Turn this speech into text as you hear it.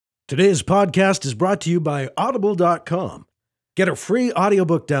Today's podcast is brought to you by Audible.com. Get a free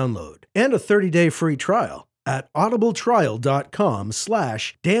audiobook download and a 30-day free trial at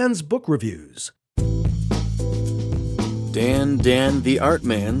audibletrial.com/Dan's Book Reviews. Dan the Art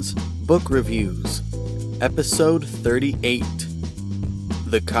Man's Book Reviews, Episode 38,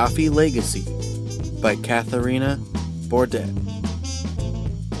 The Coffee Legacy by Katharina Bordet.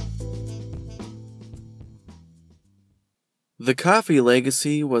 The Coffee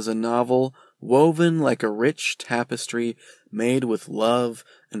Legacy was a novel woven like a rich tapestry made with love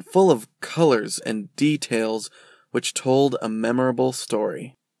and full of colors and details which told a memorable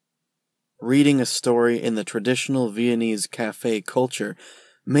story. Reading a story in the traditional Viennese cafe culture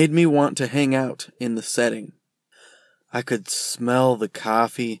made me want to hang out in the setting. I could smell the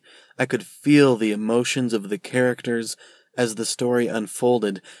coffee, I could feel the emotions of the characters as the story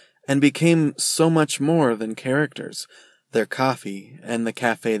unfolded and became so much more than characters, their coffee, and the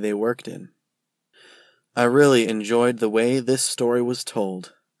cafe they worked in. I really enjoyed the way this story was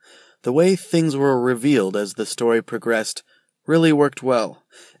told. The way things were revealed as the story progressed really worked well,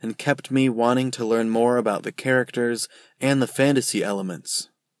 and kept me wanting to learn more about the characters and the fantasy elements.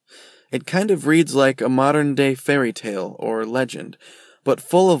 It kind of reads like a modern-day fairy tale or legend, but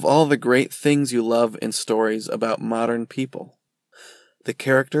full of all the great things you love in stories about modern people. The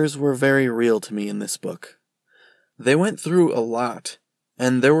characters were very real to me in this book. They went through a lot,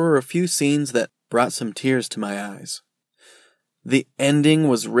 and there were a few scenes that brought some tears to my eyes. The ending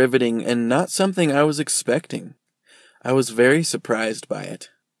was riveting and not something I was expecting. I was very surprised by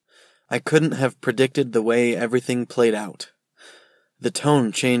it. I couldn't have predicted the way everything played out. The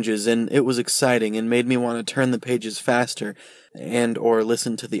tone changes, and it was exciting and made me want to turn the pages faster and or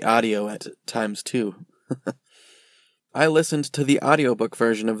listen to the audio at times too. I listened to the audiobook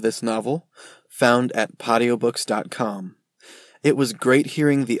version of this novel, found at audiobooks.com. It was great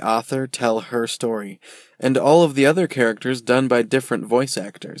hearing the author tell her story, and all of the other characters done by different voice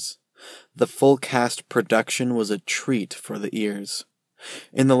actors. The full cast production was a treat for the ears.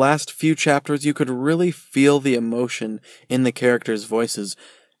 In the last few chapters, you could really feel the emotion in the characters' voices,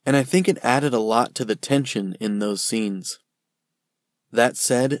 and I think it added a lot to the tension in those scenes. That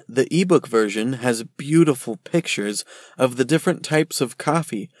said, the ebook version has beautiful pictures of the different types of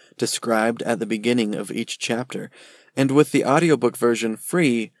coffee described at the beginning of each chapter, and with the audiobook version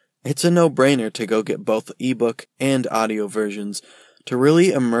free, it's a no-brainer to go get both ebook and audio versions to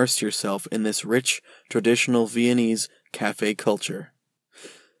really immerse yourself in this rich, traditional Viennese cafe culture.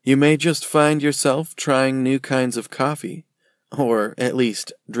 You may just find yourself trying new kinds of coffee, or at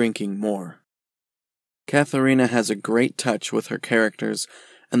least drinking more. Katharina has a great touch with her characters,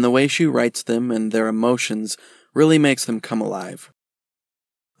 and the way she writes them and their emotions really makes them come alive.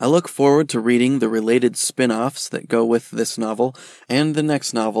 I look forward to reading the related spin-offs that go with this novel and the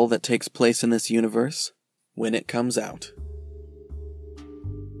next novel that takes place in this universe when it comes out.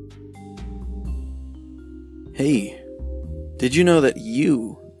 Hey, did you know that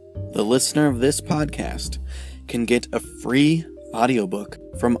you, the listener of this podcast, can get a free audiobook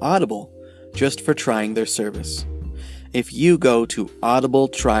from Audible just for trying their service? If you go to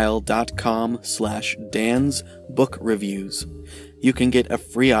audibletrial.com/Dan's Book Reviews, you can get a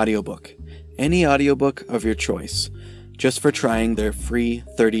free audiobook, any audiobook of your choice, just for trying their free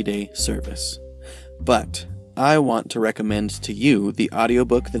 30-day service. But I want to recommend to you the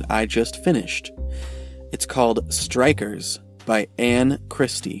audiobook that I just finished. It's called Strikers by Anne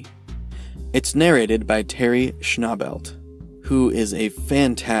Christie. It's narrated by Terry Schnabelt, who is a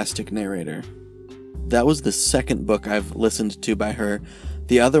fantastic narrator. That was the second book I've listened to by her.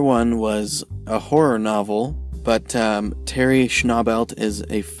 The other one was a horror novel, but Terry Schnabelt is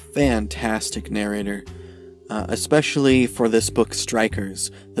a fantastic narrator, especially for this book,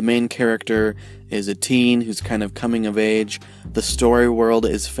 Strikers. The main character is a teen who's kind of coming of age. The story world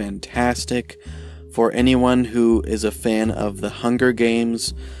is fantastic. For anyone who is a fan of the Hunger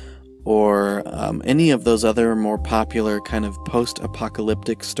Games, or any of those other more popular kind of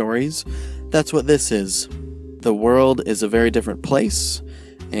post-apocalyptic stories, that's what this is. The world is a very different place,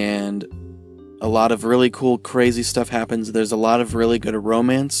 and a lot of really cool, crazy stuff happens. There's a lot of really good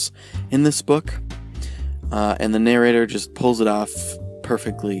romance in this book, and the narrator just pulls it off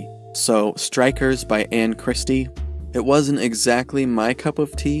perfectly. So, Strikers by Anne Christie. It wasn't exactly my cup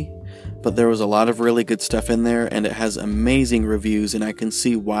of tea, but there was a lot of really good stuff in there, and it has amazing reviews, and I can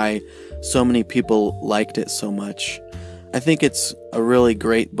see why so many people liked it so much. I think it's a really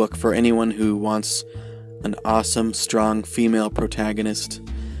great book for anyone who wants an awesome, strong female protagonist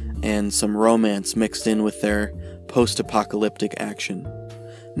and some romance mixed in with their post-apocalyptic action.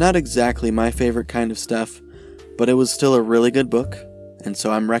 Not exactly my favorite kind of stuff, but it was still a really good book, and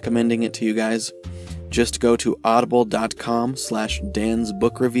so I'm recommending it to you guys. Just go to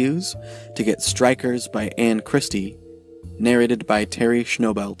audible.com/DansBookReviews to get Strikers by Anne Christie, narrated by Terry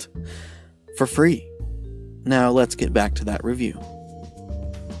Schnobelt, for free. Now let's get back to that review.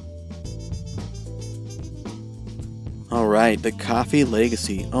 Alright, The Coffee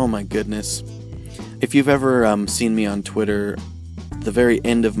Legacy. Oh my goodness. If you've ever seen me on Twitter, the very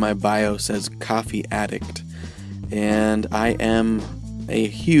end of my bio says Coffee Addict, and I am a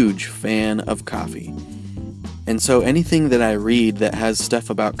huge fan of coffee. And so anything that I read that has stuff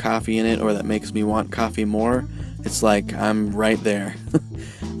about coffee in it or that makes me want coffee more, it's like I'm right there.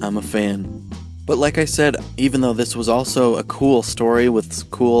 I'm a fan. But like I said, even though this was also a cool story with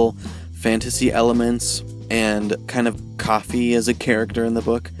cool fantasy elements and kind of coffee as a character in the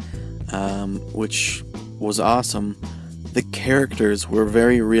book, which was awesome, the characters were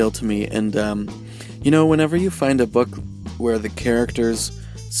very real to me. And, whenever you find a book where the characters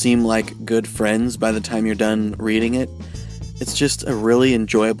seem like good friends by the time you're done reading it, it's just a really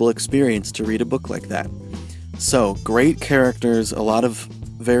enjoyable experience to read a book like that. So, great characters, a lot of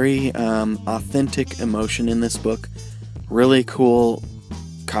very authentic emotion in this book, really cool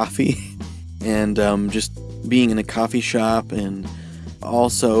coffee, and just being in a coffee shop, and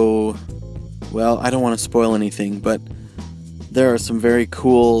also, well, I don't want to spoil anything, but there are some very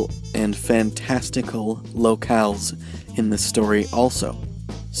cool and fantastical locales in this story also.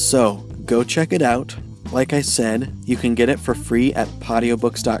 So, go check it out. Like I said, you can get it for free at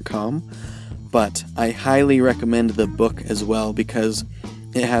audiobooks.com, but I highly recommend the book as well because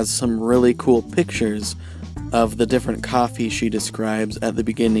it has some really cool pictures of the different coffee she describes at the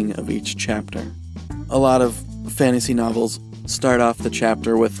beginning of each chapter. A lot of fantasy novels start off the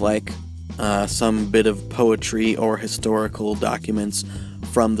chapter with some bit of poetry or historical documents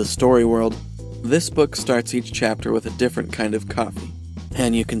from the story world. This book starts each chapter with a different kind of coffee,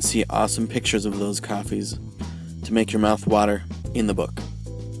 and you can see awesome pictures of those coffees to make your mouth water in the book.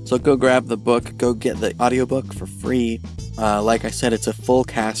 So go grab the book, go get the audiobook for free. Like I said, it's a full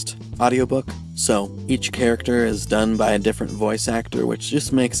cast audiobook, so each character is done by a different voice actor, which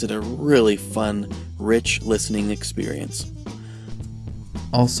just makes it a really fun, rich listening experience.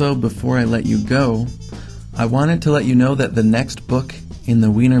 Also, before I let you go, I wanted to let you know that the next book in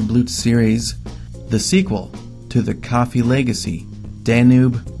the Wiener Blut series, the sequel to The Coffee Legacy,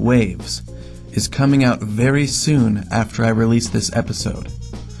 Danube Waves, is coming out very soon after I release this episode.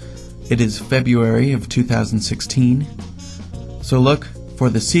 It is February of 2016, so look for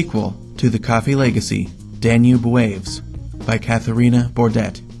the sequel to The Coffee Legacy, Danube Waves, by Katharina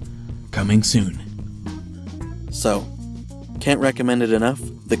Bordet, coming soon. So, can't recommend it enough.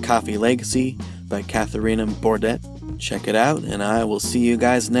 The Coffee Legacy by Katharina Bordet. Check it out, and I will see you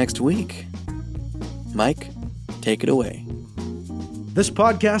guys next week. Mike, take it away. This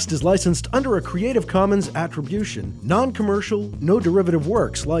podcast is licensed under a Creative Commons Attribution, non-commercial, no derivative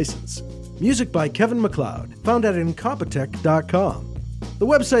works license. Music by Kevin MacLeod, found at incompetech.com. The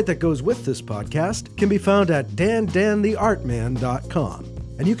website that goes with this podcast can be found at dantheartman.com.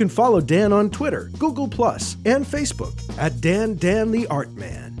 And you can follow Dan on Twitter, Google+, and Facebook at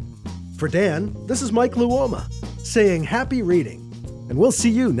DanTheArtman. For Dan, this is Mike Luoma, saying happy reading, and we'll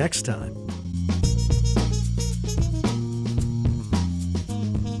see you next time.